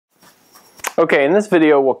Okay, in this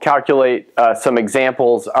video we'll calculate some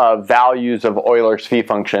examples of values of Euler's phi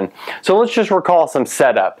function. So let's just recall some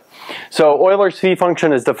setup. So Euler's phi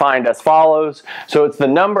function is defined as follows. So it's the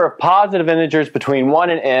number of positive integers between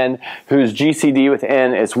 1 and n whose GCD with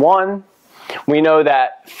n is 1. We know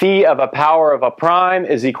that phi of a power of a prime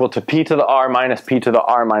is equal to p to the r minus p to the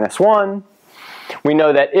r minus 1. We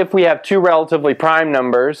know that if we have two relatively prime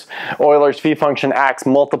numbers, Euler's phi function acts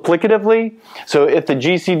multiplicatively. So if the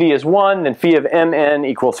GCD is 1, then phi of mn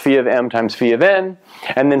equals phi of m times phi of n.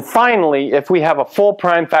 And then finally, if we have a full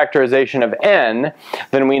prime factorization of n,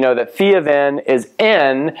 then we know that phi of n is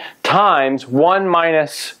n times 1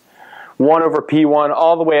 minus 1 over p1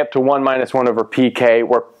 all the way up to 1 minus 1 over pk,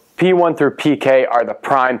 where p1 through pk are the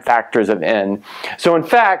prime factors of n. So in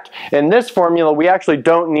fact, in this formula, we actually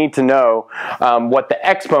don't need to know what the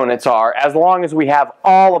exponents are as long as we have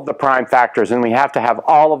all of the prime factors, and we have to have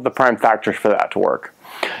all of the prime factors for that to work.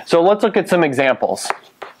 So let's look at some examples.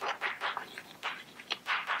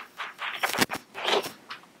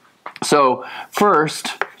 So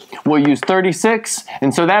first, we'll use 36,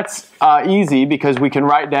 and so that's easy because we can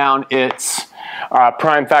write down its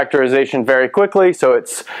prime factorization very quickly. So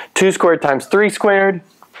it's 2 squared times 3 squared.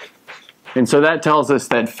 And so that tells us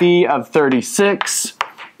that phi of 36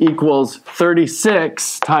 equals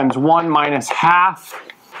 36 times 1 minus half,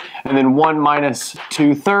 and then 1 minus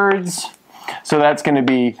 2/3. So that's going to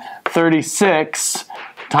be 36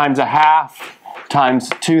 times a half times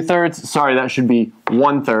 2/3. Sorry, that should be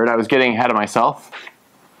 1/3. I was getting ahead of myself.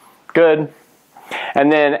 Good.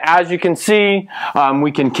 And then as you can see,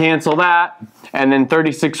 we can cancel that, and then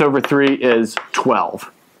 36 over 3 is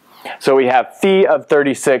 12. So we have phi of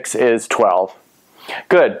 36 is 12.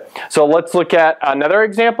 Good. So let's look at another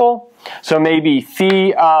example. So maybe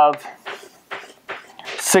phi of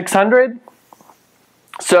 600.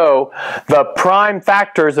 So the prime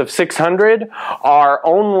factors of 600 are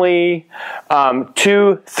only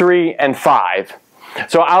 2, 3, and 5.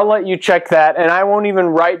 So I'll let you check that, and I won't even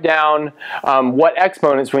write down what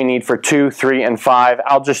exponents we need for 2, 3, and 5.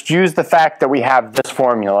 I'll just use the fact that we have this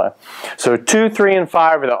formula. So 2, 3, and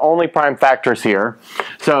 5 are the only prime factors here.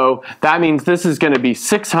 So that means this is going to be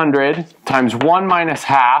 600 times 1 minus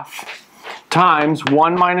half times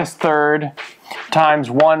 1 minus third times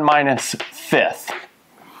 1 minus fifth.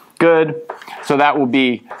 Good. So that will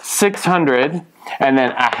be 600 and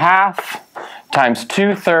then a half times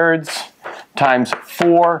 2/3 times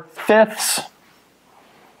 4/5.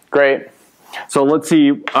 Great. So let's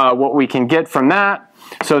see what we can get from that.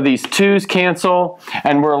 So these 2's cancel,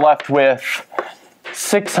 and we're left with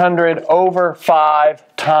 600 over 5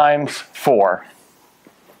 times 4.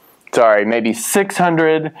 Sorry, maybe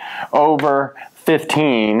 600 over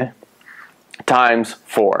 15 times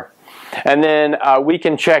 4. And then we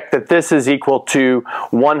can check that this is equal to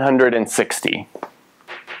 160.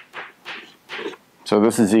 So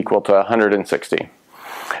this is equal to 160.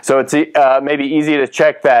 So it's maybe easy to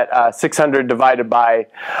check that 600 divided by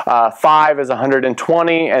 5 is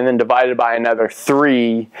 120, and then divided by another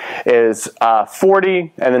 3 is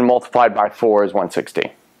 40, and then multiplied by 4 is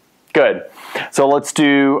 160. Good. So let's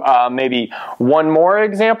do maybe one more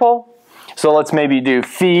example. So let's maybe do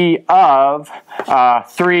phi of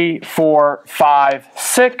 3, 4, 5,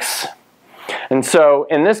 6. And so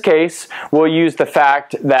in this case, we'll use the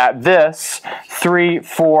fact that this 3,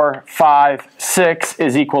 4, 5, 6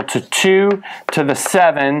 is equal to 2 to the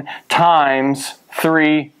 7 times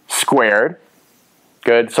 3 squared.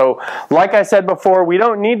 Good. So like I said before, we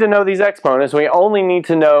don't need to know these exponents. We only need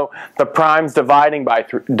to know the primes dividing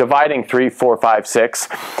 3, 4, 5, 6.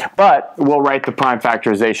 But we'll write the prime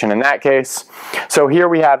factorization in that case. So here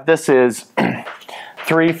we have, this is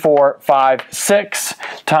 3, 4, 5, 6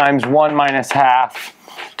 times 1 minus half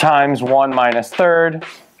times 1 minus third.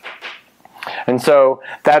 And so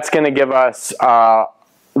that's going to give us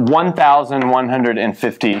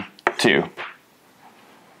 1,152.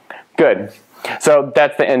 Good. So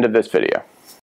that's the end of this video.